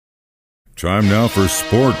Time now for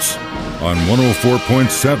sports on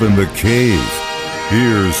 104.7 The Cave.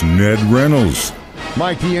 Here's Ned Reynolds.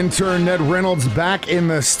 Mike, the intern, Ned Reynolds, back in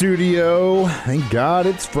the studio. Thank God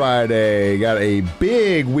it's Friday. Got a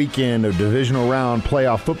big weekend of divisional round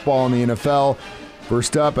playoff football in the NFL.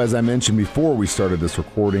 First up, as I mentioned before we started this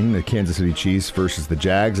recording, the Kansas City Chiefs versus the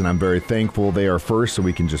Jags, and I'm very thankful they are first so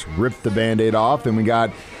we can just rip the Band-Aid off. Then we got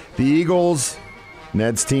the Eagles,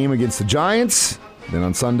 Ned's team against the Giants. Then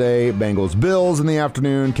on Sunday, Bengals-Bills in the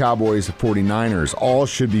afternoon, Cowboys-49ers. All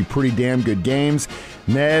should be pretty damn good games.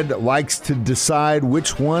 Ned likes to decide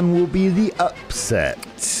which one will be the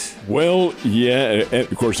upset. Well, yeah,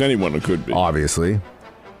 of course, anyone could be. Obviously.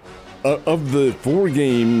 Of the four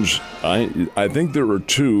games, I think there are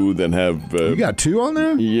two that have... you got two on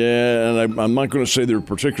there? Yeah, and I'm not going to say they're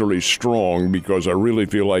particularly strong because I really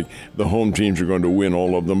feel like the home teams are going to win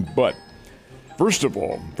all of them, but... First of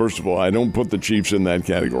all, I don't put the Chiefs in that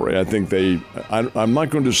category. I think I'm not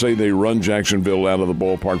going to say they run Jacksonville out of the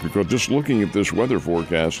ballpark because just looking at this weather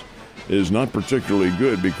forecast is not particularly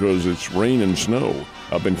good because it's rain and snow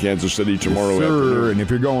up in Kansas City tomorrow afternoon. And if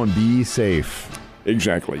you're going, be safe.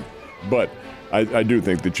 Exactly. But I do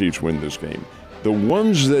think the Chiefs win this game. The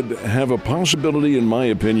ones that have a possibility, in my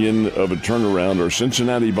opinion, of a turnaround are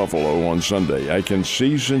Cincinnati-Buffalo on Sunday. I can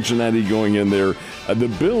see Cincinnati going in there. The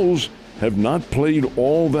Bills have not played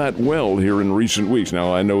all that well here in recent weeks.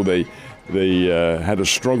 Now, I know they had a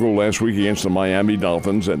struggle last week against the Miami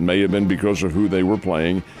Dolphins. That may have been because of who they were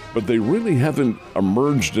playing, but they really haven't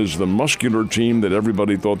emerged as the muscular team that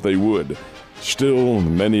everybody thought they would. Still,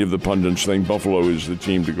 many of the pundits think Buffalo is the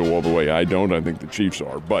team to go all the way. I don't. I think the Chiefs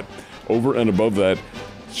are. But over and above that,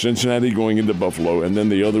 Cincinnati going into Buffalo, and then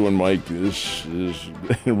the other one, Mike, this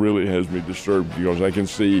really has me disturbed because I can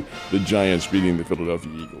see the Giants beating the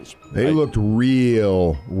Philadelphia Eagles. They looked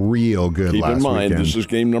real good last weekend. Keep in mind, this is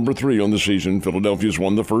game number 3 on the season. Philadelphia's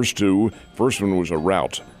won the first two. First one was a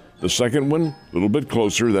rout. The second one, a little bit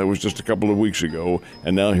closer. That was just a couple of weeks ago.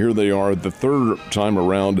 And now here they are the third time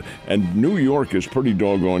around. And New York is pretty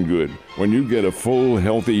doggone good. When you get a full,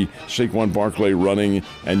 healthy Saquon Barkley running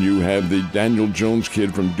and you have the Daniel Jones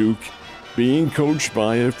kid from Duke being coached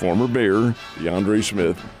by a former Bear, DeAndre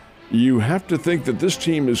Smith, you have to think that this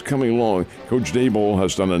team is coming along. Coach Daboll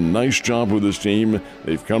has done a nice job with this team.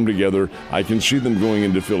 They've come together. I can see them going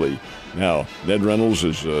into Philly. Now, Ned Reynolds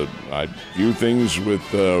is, I view things with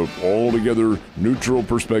altogether neutral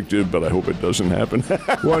perspective, but I hope it doesn't happen.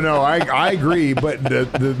 Well, no, I agree, but the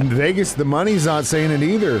Vegas, the money's not saying it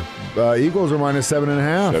either. Eagles are minus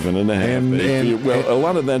 7.5. 7.5. A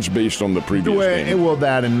lot of that's based on the previous game. Well,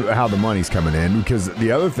 that and how the money's coming in, because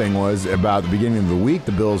the other thing was about the beginning of the week,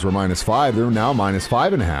 the Bills were minus 5. They're now minus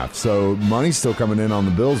 5.5. So money's still coming in on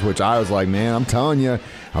the Bills, which I was like, man, I'm telling you.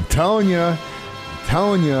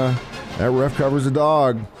 That ref covers a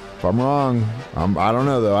dog. If I'm wrong, I don't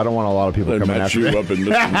know, though. I don't want a lot of people coming after you me. Up in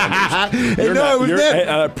Ned.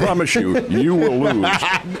 I promise you will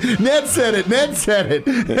lose. Ned said it.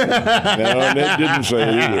 No, Ned didn't say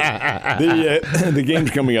it either. The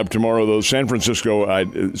game's coming up tomorrow, though. San Francisco's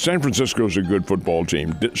a good football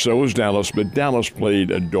team. So is Dallas, but Dallas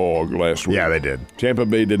played a dog last week. Yeah, they did. Tampa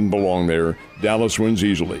Bay didn't belong there. Dallas wins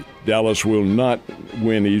easily. Dallas will not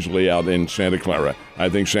win easily out in Santa Clara. I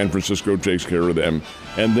think San Francisco takes care of them.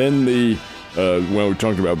 And then we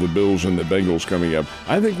talked about the Bills and the Bengals coming up.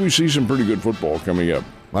 I think we see some pretty good football coming up.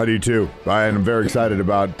 I do, too. I am very excited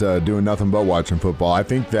about doing nothing but watching football. I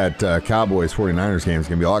think that Cowboys-49ers game is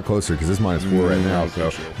going to be a lot closer because it's minus 4 right now.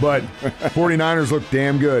 So. But 49ers look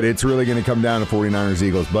damn good. It's really going to come down to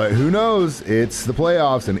 49ers-Eagles. But who knows? It's the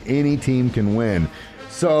playoffs, and any team can win.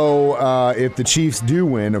 So if the Chiefs do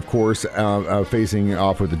win, of course, facing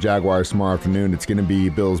off with the Jaguars tomorrow afternoon, it's going to be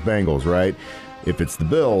Bills-Bengals, right? If it's the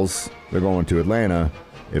Bills, they're going to Atlanta.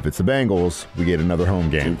 If it's the Bengals, we get another home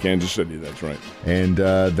game. In Kansas City, that's right. And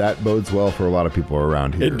that bodes well for a lot of people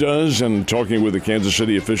around here. It does, and talking with a Kansas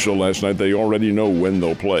City official last night, they already know when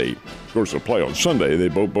they'll play. Of course, they'll play on Sunday.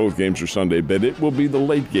 Both games are Sunday, but it will be the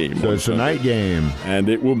late game. So it's Sunday. A night game. And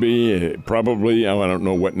it will be probably, I don't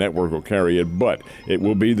know what network will carry it, but it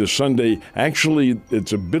will be the Sunday. Actually,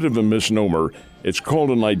 it's a bit of a misnomer. It's called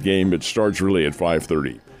a night game. It starts really at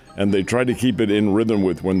 5:30. And they try to keep it in rhythm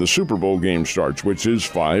with when the Super Bowl game starts, which is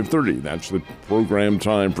 5:30. That's the program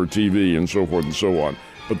time for TV and so forth and so on.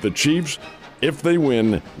 But the Chiefs, if they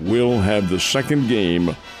win, will have the second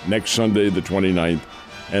game next Sunday, the 29th.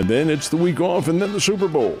 And then it's the week off, and then the Super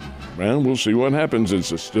Bowl. And we'll see what happens.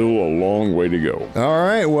 It's still a long way to go. All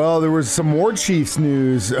right. Well, there was some more Chiefs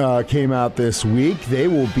news came out this week. They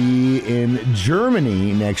will be in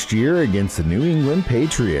Germany next year against the New England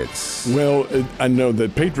Patriots. Well, I know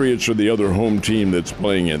that Patriots are the other home team that's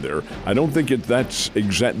playing in there. I don't think that's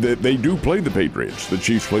exact. They do play the Patriots. The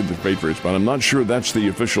Chiefs played the Patriots, but I'm not sure that's the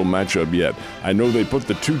official matchup yet. I know they put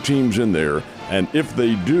the two teams in there, and if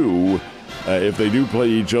they do play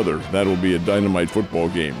each other, that'll be a dynamite football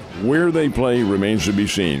game. Where they play remains to be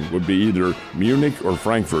seen. Would be either Munich or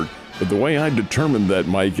Frankfurt. But the way I determined that,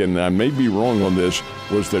 Mike, and I may be wrong on this,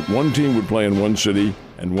 was that one team would play in one city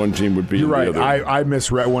and one team would be in the other. You're right. I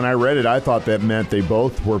misread. When I read it, I thought that meant they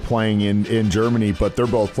both were playing in Germany, but they're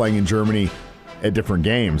both playing in Germany at different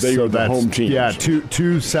games. They are the home teams. Yeah,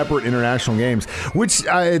 two separate international games, which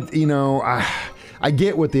I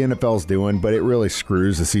get what the NFL's doing, but it really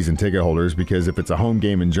screws the season ticket holders because if it's a home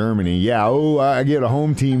game in Germany, I get a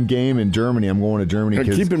home team game in Germany. I'm going to Germany.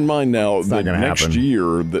 Keep in mind now that next happen.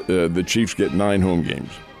 year the Chiefs get 9 home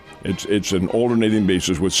games. It's an alternating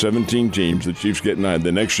basis with 17 teams. The Chiefs get 9.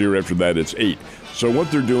 The next year after that, it's 8. So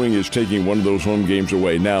what they're doing is taking one of those home games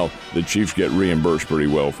away. Now the Chiefs get reimbursed pretty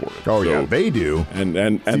well for it. Oh, yeah, they do. And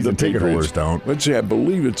season the ticket holders don't. Let's see, I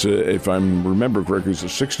believe it's if I remember correctly, it's a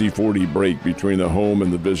 60-40 break between the home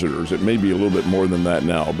and the visitors. It may be a little bit more than that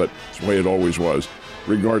now, but it's the way it always was.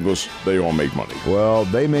 Regardless, they all make money. Well,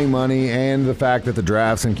 they make money, and the fact that the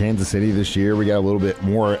draft's in Kansas City this year, we got a little bit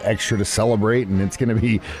more extra to celebrate, and it's going to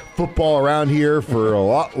be football around here for a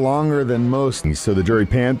lot longer than most. So the Drury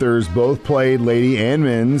Panthers both played lady and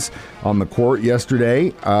men's on the court yesterday.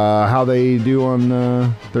 How they do on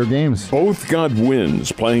their games? Both got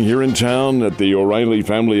wins. Playing here in town at the O'Reilly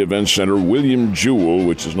Family Events Center, William Jewell,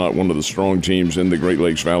 which is not one of the strong teams in the Great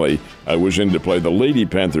Lakes Valley, was in to play. The Lady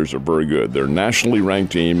Panthers are very good. They're a nationally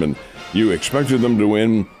ranked team, and you expected them to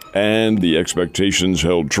win, and the expectations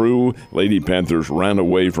held true. Lady Panthers ran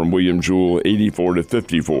away from William Jewell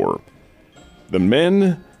 84-54. The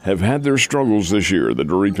men have had their struggles this year, the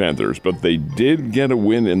Drury Panthers, but they did get a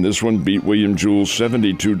win in this one, beat William Jewell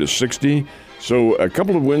 72-60. So a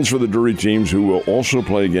couple of wins for the Drury teams, who will also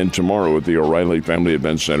play again tomorrow at the O'Reilly Family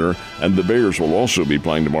Events Center, and the Bears will also be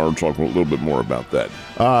playing tomorrow. Talk a little bit more about that.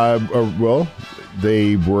 Well,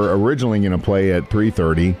 they were originally going to play at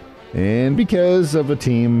 3:30, and because of a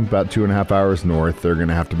team about 2.5 hours north, they're going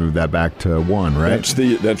to have to move that back to 1, right?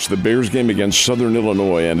 That's the Bears game against Southern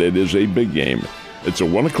Illinois, and it is a big game. It's a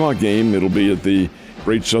 1 o'clock game. It'll be at the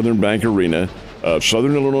Great Southern Bank Arena.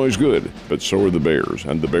 Southern Illinois is good, but so are the Bears.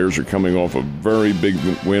 And the Bears are coming off a very big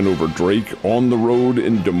win over Drake on the road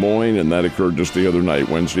in Des Moines, and that occurred just the other night,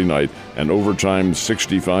 Wednesday night. An overtime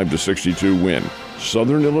 65-62 win.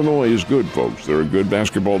 Southern Illinois is good, folks. They're a good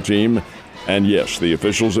basketball team. And yes, the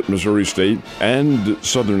officials at Missouri State and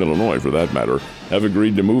Southern Illinois, for that matter, have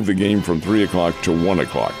agreed to move the game from 3 o'clock to 1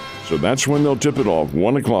 o'clock. So that's when they'll tip it off,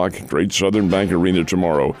 1 o'clock, Great Southern Bank Arena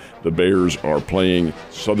tomorrow. The Bears are playing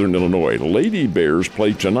Southern Illinois. Lady Bears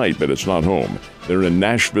play tonight, but it's not home. They're in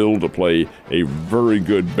Nashville to play a very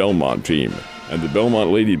good Belmont team. And the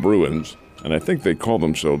Belmont Lady Bruins, and I think they call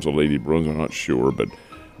themselves the Lady Bruins, I'm not sure, but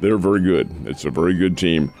they're very good. It's a very good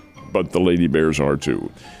team, but the Lady Bears are too.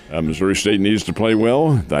 Missouri State needs to play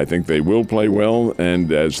well. I think they will play well.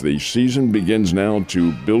 And as the season begins now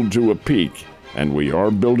to build to a peak, and we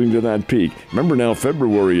are building to that peak. Remember now,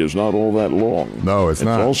 February is not all that long. No, it's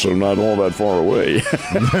not. It's also not all that far away.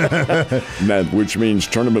 Which means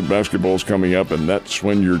tournament basketball is coming up, and that's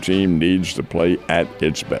when your team needs to play at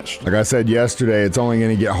its best. Like I said yesterday, it's only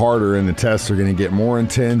going to get harder, and the tests are going to get more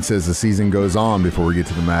intense as the season goes on before we get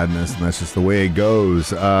to the madness, and that's just the way it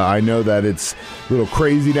goes. I know that it's a little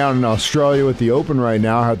crazy down in Australia with the Open right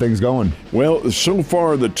now. How are things going? Well, so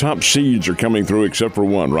far the top seeds are coming through except for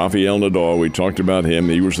one, Rafael Nadal. We talked about him.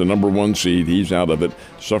 He was the number 1 seed. He's out of it.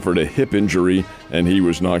 Suffered a hip injury, and he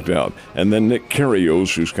was knocked out. And then Nick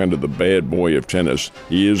Kyrgios, who's kind of the bad boy of tennis.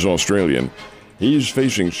 He is Australian. He's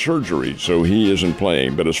facing surgery, so he isn't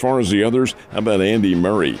playing. But as far as the others, how about Andy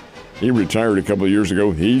Murray? He retired a couple of years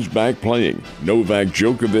ago. He's back playing. Novak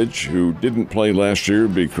Djokovic, who didn't play last year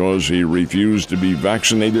because he refused to be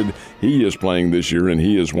vaccinated, he is playing this year, and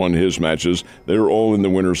he has won his matches. They're all in the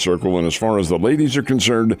winner's circle. And as far as the ladies are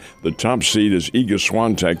concerned, the top seed is Iga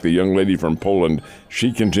Swiatek, the young lady from Poland.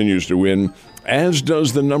 She continues to win, as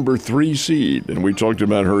does the number 3 seed. And we talked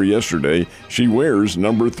about her yesterday. She wears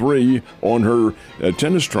number 3 on her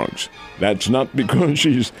tennis trunks. That's not because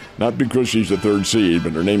she's the 3rd seed,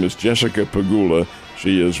 but her name is Jessica Pegula.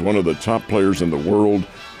 She is one of the top players in the world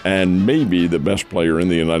and maybe the best player in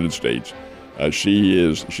the United States.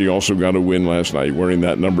 She also got a win last night wearing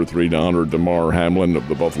that number 3 to honor Damar Hamlin of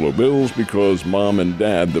the Buffalo Bills, because Mom and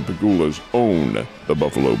Dad, the Pegulas, own the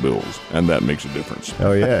Buffalo Bills, and that makes a difference.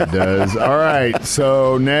 Oh, yeah, it does. All right,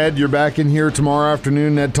 so Ned, you're back in here tomorrow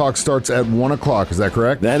afternoon. Ned Talk starts at 1 o'clock. Is that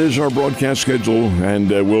correct? That is our broadcast schedule, and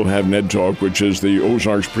we'll have Ned Talk, which is the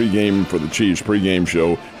Ozarks pregame for the Chiefs pregame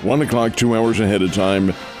show, 1 o'clock, 2 hours ahead of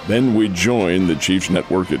time. Then we join the Chiefs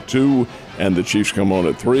Network at 2, and the Chiefs come on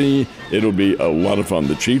at 3. It'll be a lot of fun.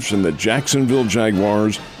 The Chiefs and the Jacksonville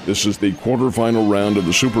Jaguars. This is the quarterfinal round of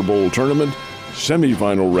the Super Bowl tournament,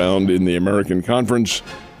 semifinal round in the American Conference.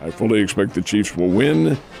 I fully expect the Chiefs will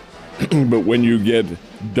win, but when you get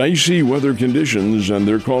dicey weather conditions, and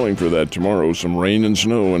they're calling for that tomorrow, some rain and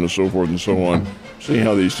snow and so forth and so on, see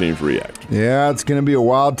how these teams react. Yeah, it's going to be a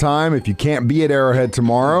wild time. If you can't be at Arrowhead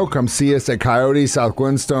tomorrow, come see us at Coyote, South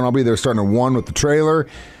Glenstone. I'll be there starting at 1 with the trailer.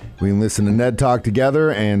 We can listen to Ned talk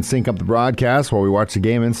together and sync up the broadcast while we watch the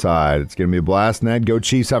game inside. It's going to be a blast, Ned. Go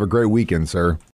Chiefs. Have a great weekend, sir.